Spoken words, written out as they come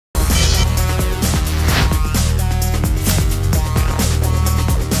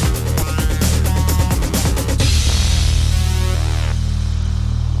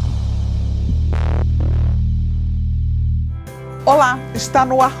Olá, está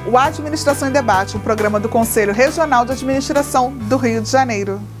no ar o Administração em Debate, o programa do Conselho Regional de Administração do Rio de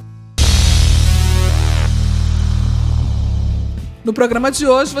Janeiro. No programa de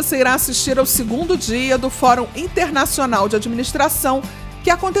hoje, você irá assistir ao segundo dia do Fórum Internacional de Administração que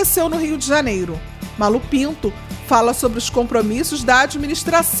aconteceu no Rio de Janeiro. Malu Pinto fala sobre os compromissos da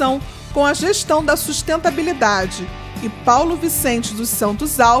administração com a gestão da sustentabilidade e Paulo Vicente dos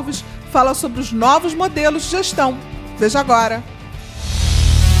Santos Alves fala sobre os novos modelos de gestão. Veja agora.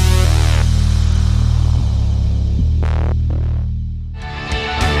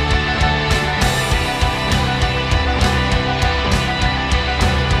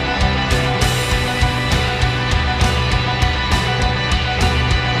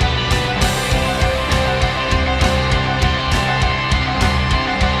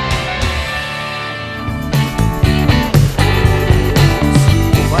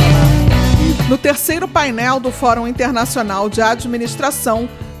 No terceiro painel do Fórum Internacional de Administração,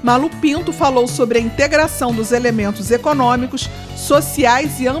 Malu Pinto falou sobre a integração dos elementos econômicos,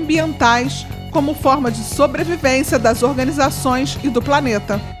 sociais e ambientais como forma de sobrevivência das organizações e do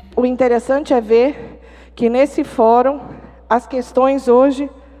planeta. O interessante é ver que nesse fórum as questões hoje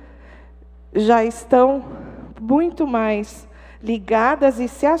já estão muito mais ligadas e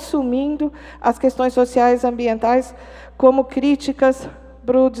se assumindo as questões sociais e ambientais como críticas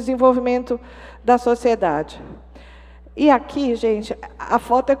para o desenvolvimento da sociedade. E aqui, gente, a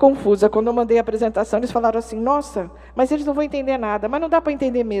foto é confusa. Quando eu mandei a apresentação, eles falaram assim, nossa, mas eles não vão entender nada. Mas não dá para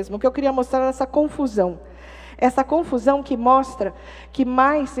entender mesmo. O que eu queria mostrar era essa confusão. Essa confusão que mostra que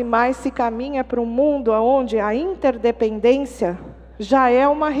mais e mais se caminha para um mundo onde a interdependência já é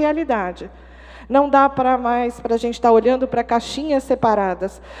uma realidade. Não dá para mais para a gente estar olhando para caixinhas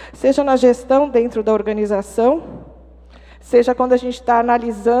separadas, seja na gestão dentro da organização, seja quando a gente está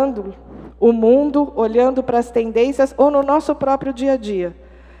analisando o mundo, olhando para as tendências, ou no nosso próprio dia a dia.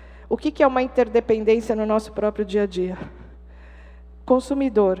 O que é uma interdependência no nosso próprio dia a dia?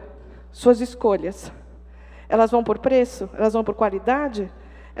 Consumidor, suas escolhas. Elas vão por preço? Elas vão por qualidade?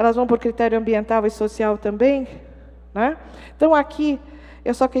 Elas vão por critério ambiental e social também? Né? Então, aqui,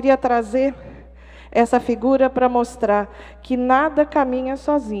 eu só queria trazer essa figura para mostrar que nada caminha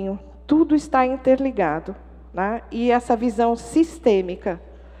sozinho. Tudo está interligado. Né? E essa visão sistêmica,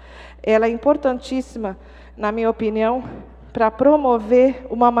 ela é importantíssima, na minha opinião, para promover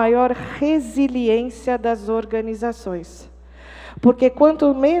uma maior resiliência das organizações. Porque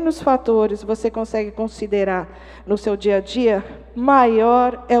quanto menos fatores você consegue considerar no seu dia a dia,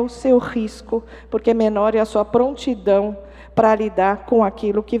 maior é o seu risco, porque menor é a sua prontidão para lidar com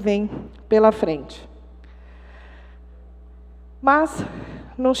aquilo que vem pela frente. Mas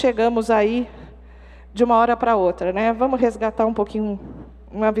não chegamos aí de uma hora para outra, né? Vamos resgatar um pouquinho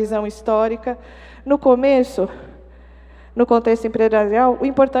uma visão histórica. No começo, no contexto empresarial, o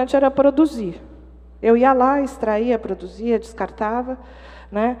importante era produzir. Eu ia lá, extraía, produzia, descartava,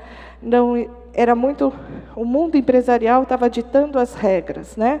 né? Não era muito, o mundo empresarial estava ditando as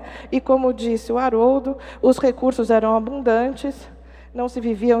regras, né? E como disse o Haroldo, os recursos eram abundantes, não se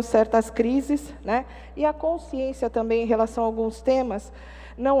viviam certas crises, né? E a consciência também em relação a alguns temas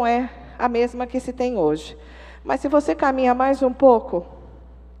não é a mesma que se tem hoje. Mas se você caminha mais um pouco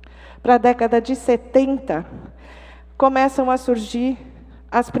para a década de 70, começam a surgir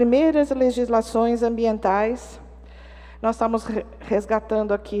as primeiras legislações ambientais. Nós estamos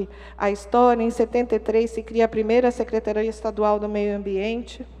resgatando aqui a história. Em 73 se cria a primeira Secretaria Estadual do Meio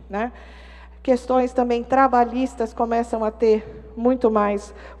Ambiente, né? Questões também trabalhistas começam a ter muito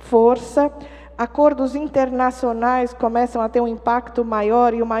mais força. Acordos internacionais começam a ter um impacto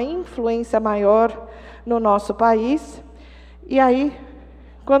maior e uma influência maior no nosso país. E aí,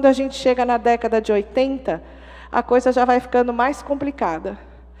 quando a gente chega na década de 80, a coisa já vai ficando mais complicada.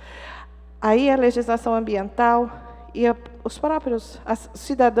 Aí a legislação ambiental e os próprios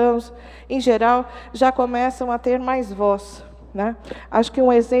cidadãos, em geral, já começam a ter mais voz, né? Acho que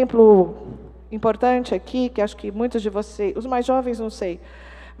um exemplo importante aqui, que acho que muitos de vocês, os mais jovens não sei,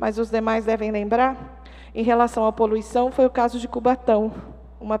 mas os demais devem lembrar, em relação à poluição, foi o caso de Cubatão,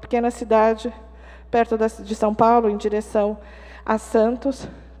 uma pequena cidade perto de São Paulo, em direção a Santos,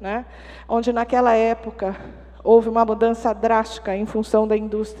 né? Onde naquela época houve uma mudança drástica em função da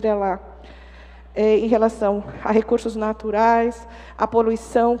indústria lá, em relação a recursos naturais, a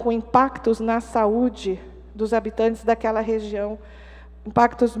poluição com impactos na saúde dos habitantes daquela região,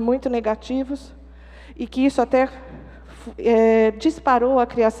 impactos muito negativos, e que isso até disparou a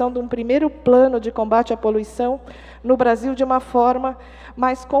criação de um primeiro plano de combate à poluição no Brasil de uma forma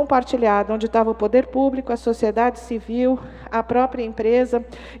mais compartilhada, onde estava o poder público, a sociedade civil, a própria empresa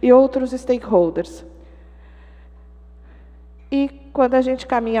e outros stakeholders. E quando a gente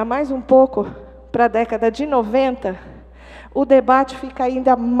caminha mais um pouco para a década de 90, o debate fica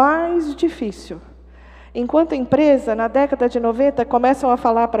ainda mais difícil. Enquanto empresa, na década de 90, começam a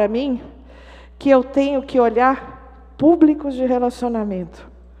falar para mim que eu tenho que olhar públicos de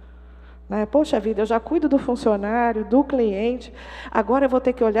relacionamento. Poxa vida, eu já cuido do funcionário, do cliente, agora eu vou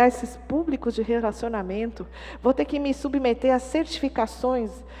ter que olhar esses públicos de relacionamento, vou ter que me submeter a certificações,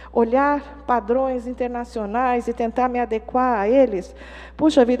 olhar padrões internacionais e tentar me adequar a eles.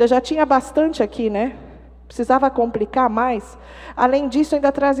 Puxa vida, já tinha bastante aqui, né? Precisava complicar mais. Além disso,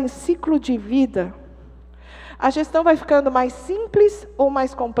 ainda trazem ciclo de vida. A gestão vai ficando mais simples ou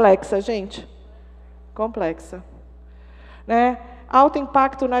mais complexa, gente? Complexa. Alto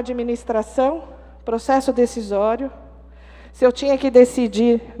impacto na administração, processo decisório. Se eu tinha que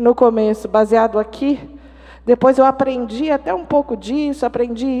decidir no começo, baseado aqui, depois eu aprendi até um pouco disso,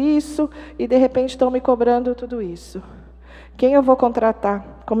 aprendi isso, e de repente estão me cobrando tudo isso. Quem eu vou contratar?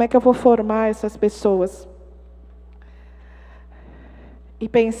 Como é que eu vou formar essas pessoas? E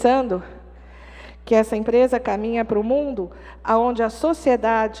pensando que essa empresa caminha para o mundo onde a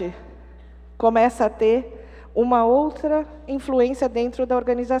sociedade começa a ter uma outra influência dentro da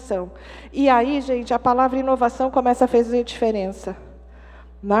organização. E aí, gente, a palavra inovação começa a fazer diferença.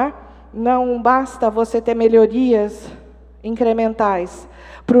 Não basta você ter melhorias incrementais.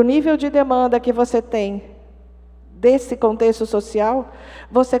 Para o nível de demanda que você tem desse contexto social,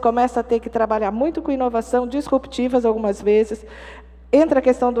 você começa a ter que trabalhar muito com inovação, disruptivas algumas vezes. Entra a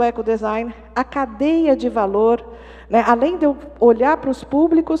questão do ecodesign, a cadeia de valor. Além de eu olhar para os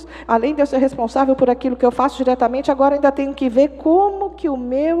públicos, além de eu ser responsável por aquilo que eu faço diretamente, agora ainda tenho que ver como que o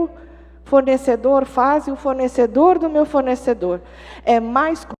meu fornecedor faz e o fornecedor do meu fornecedor. É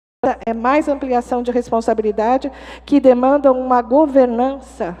mais ampliação de responsabilidade que demanda uma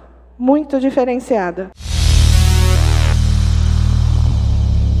governança muito diferenciada.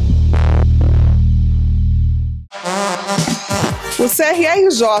 O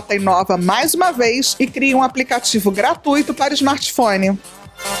CRA-RJ inova mais uma vez e cria um aplicativo gratuito para smartphone.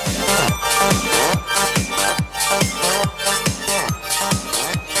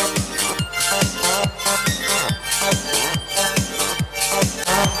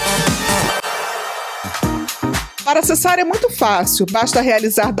 Para acessar é muito fácil, basta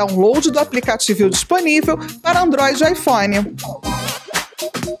realizar download do aplicativo disponível para Android e iPhone.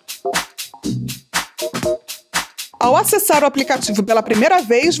 Ao acessar o aplicativo pela primeira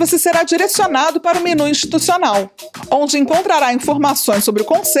vez, você será direcionado para o menu institucional, onde encontrará informações sobre o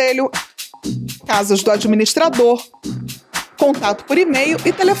conselho, casas do administrador, contato por e-mail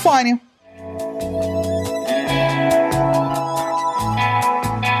e telefone.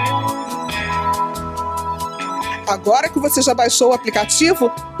 Agora que você já baixou o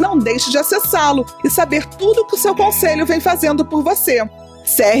aplicativo, não deixe de acessá-lo e saber tudo o que o seu conselho vem fazendo por você.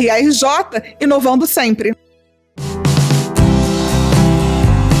 CRA-RJ, inovando sempre.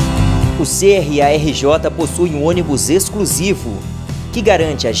 O CRA-RJ possui um ônibus exclusivo, que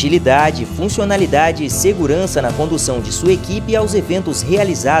garante agilidade, funcionalidade e segurança na condução de sua equipe aos eventos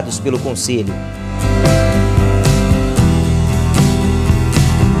realizados pelo Conselho.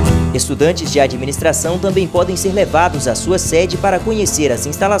 Estudantes de administração também podem ser levados à sua sede para conhecer as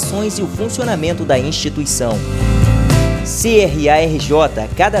instalações e o funcionamento da instituição.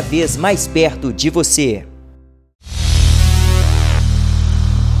 CRA-RJ, cada vez mais perto de você.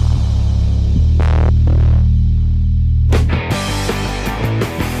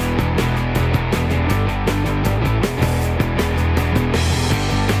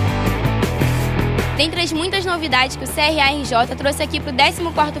 Dentre as muitas novidades que o CRA-RJ trouxe aqui para o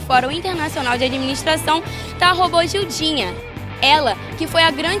 14º Fórum Internacional de Administração, está a robô Gildinha. Ela, que foi a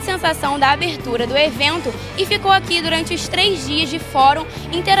grande sensação da abertura do evento e ficou aqui durante os 3 dias de fórum,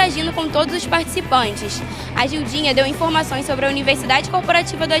 interagindo com todos os participantes. A Gildinha deu informações sobre a Universidade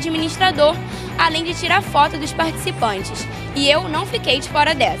Corporativa do Administrador, além de tirar foto dos participantes. E eu não fiquei de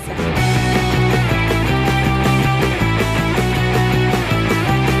fora dessa.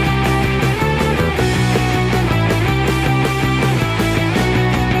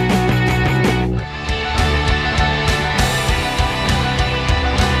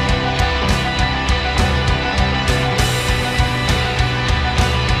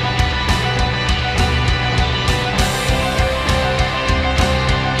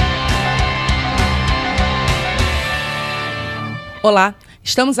 Olá,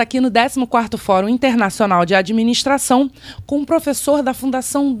 estamos aqui no 14º Fórum Internacional de Administração com o professor da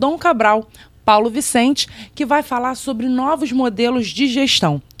Fundação Dom Cabral, Paulo Vicente, que vai falar sobre novos modelos de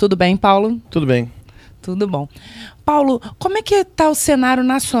gestão. Tudo bem, Paulo? Tudo bem. Tudo bom. Paulo, como é que está o cenário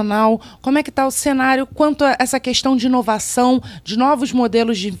nacional? Como é que está o cenário quanto a essa questão de inovação, de novos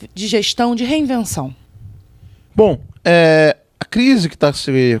modelos de gestão, de reinvenção? Bom, a crise que está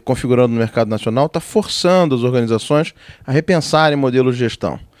se configurando no mercado nacional está forçando as organizações a repensarem modelos de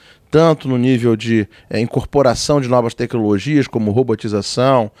gestão, tanto no nível de incorporação de novas tecnologias, como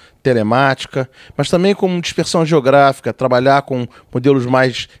robotização, telemática, mas também como dispersão geográfica, trabalhar com modelos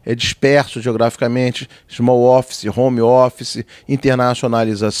mais dispersos geograficamente, small office, home office,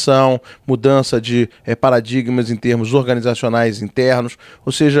 internacionalização, mudança de paradigmas em termos organizacionais internos.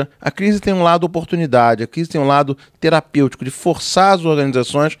 Ou seja, a crise tem um lado oportunidade, a crise tem um lado terapêutico, de forçar as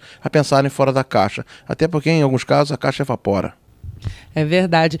organizações a pensarem fora da caixa, até porque em alguns casos a caixa evapora. É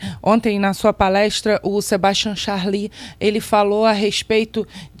verdade. Ontem, na sua palestra, o Sebastian Charlie, ele falou a respeito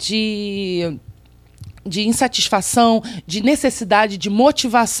de insatisfação, de necessidade, de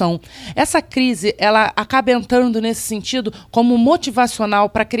motivação. Essa crise, ela acaba entrando nesse sentido como motivacional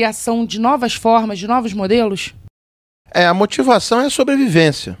para a criação de novas formas, de novos modelos? A motivação é a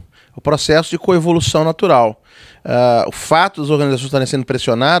sobrevivência, o processo de coevolução natural. O fato das organizações estarem sendo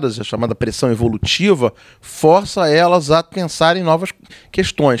pressionadas, a chamada pressão evolutiva, força elas a pensarem em novas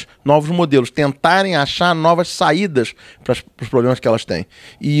questões, novos modelos, tentarem achar novas saídas para os problemas que elas têm.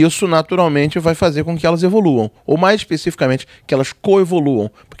 E isso, naturalmente, vai fazer com que elas evoluam, ou mais especificamente, que elas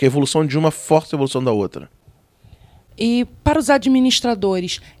coevoluam, porque a evolução de uma força a evolução da outra. E para os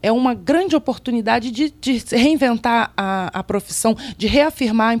administradores, é uma grande oportunidade de reinventar a profissão, de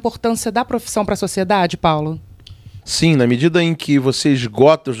reafirmar a importância da profissão para a sociedade, Paulo? Sim, na medida em que você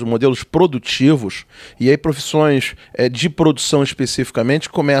esgota os modelos produtivos, e aí profissões de produção especificamente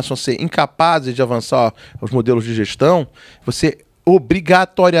começam a ser incapazes de avançar os modelos de gestão, você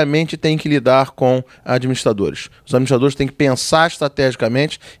obrigatoriamente tem que lidar com administradores. Os administradores têm que pensar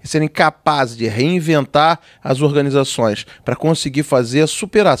estrategicamente e serem capazes de reinventar as organizações para conseguir fazer a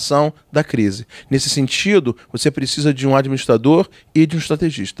superação da crise. Nesse sentido, você precisa de um administrador e de um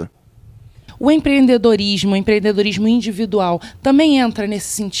estrategista. O empreendedorismo individual, também entra nesse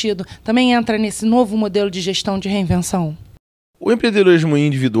sentido? Também entra nesse novo modelo de gestão de reinvenção? O empreendedorismo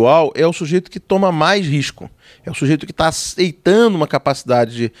individual é o sujeito que toma mais risco. É o sujeito que está aceitando uma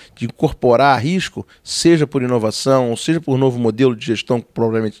capacidade de incorporar risco, seja por inovação, ou seja por novo modelo de gestão,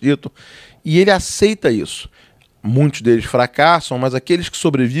 propriamente dito, e ele aceita isso. Muitos deles fracassam, mas aqueles que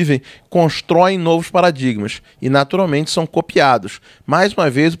sobrevivem constroem novos paradigmas e, naturalmente, são copiados. Mais uma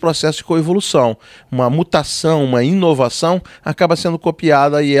vez, o processo de coevolução. Uma mutação, uma inovação acaba sendo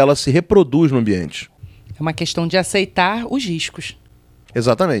copiada e ela se reproduz no ambiente. É uma questão de aceitar os riscos.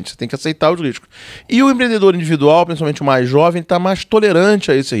 Exatamente, você tem que aceitar os riscos. E o empreendedor individual, principalmente o mais jovem, está mais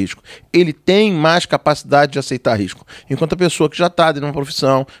tolerante a esse risco. Ele tem mais capacidade de aceitar risco. Enquanto a pessoa que já está dentro de uma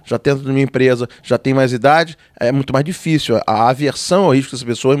profissão, já está dentro de uma empresa, já tem mais idade, é muito mais difícil. A aversão ao risco dessa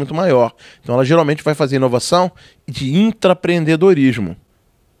pessoa é muito maior. Então ela geralmente vai fazer inovação de intraempreendedorismo.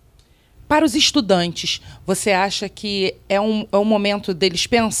 Para os estudantes, você acha que é um momento deles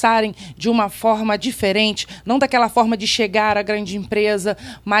pensarem de uma forma diferente, não daquela forma de chegar à grande empresa,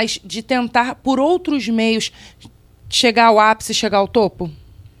 mas de tentar, por outros meios, chegar ao ápice, chegar ao topo?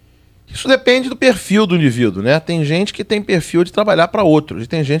 Isso depende do perfil do indivíduo, né? Tem gente que tem perfil de trabalhar para outros, e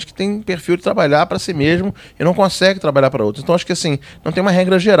tem gente que tem perfil de trabalhar para si mesmo e não consegue trabalhar para outros. Então, acho que assim, não tem uma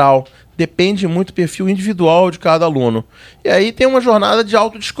regra geral. Depende muito do perfil individual de cada aluno. E aí tem uma jornada de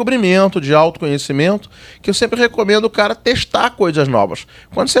autodescobrimento, de autoconhecimento, que eu sempre recomendo o cara testar coisas novas.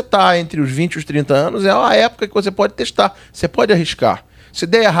 Quando você está entre os 20 e os 30 anos, é uma época que você pode testar, você pode arriscar. Se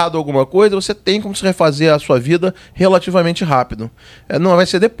der errado alguma coisa, você tem como se refazer a sua vida relativamente rápido. Não vai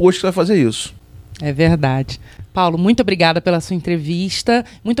ser depois que você vai fazer isso. É verdade. Paulo, muito obrigada pela sua entrevista.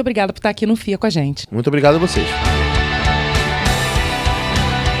 Muito obrigada por estar aqui no FIA com a gente. Muito obrigado a vocês.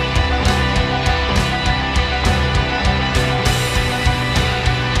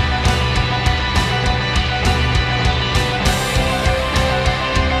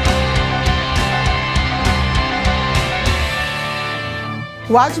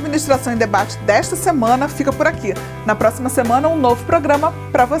 O Administração em Debate desta semana fica por aqui. Na próxima semana, um novo programa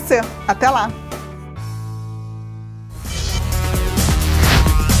para você. Até lá!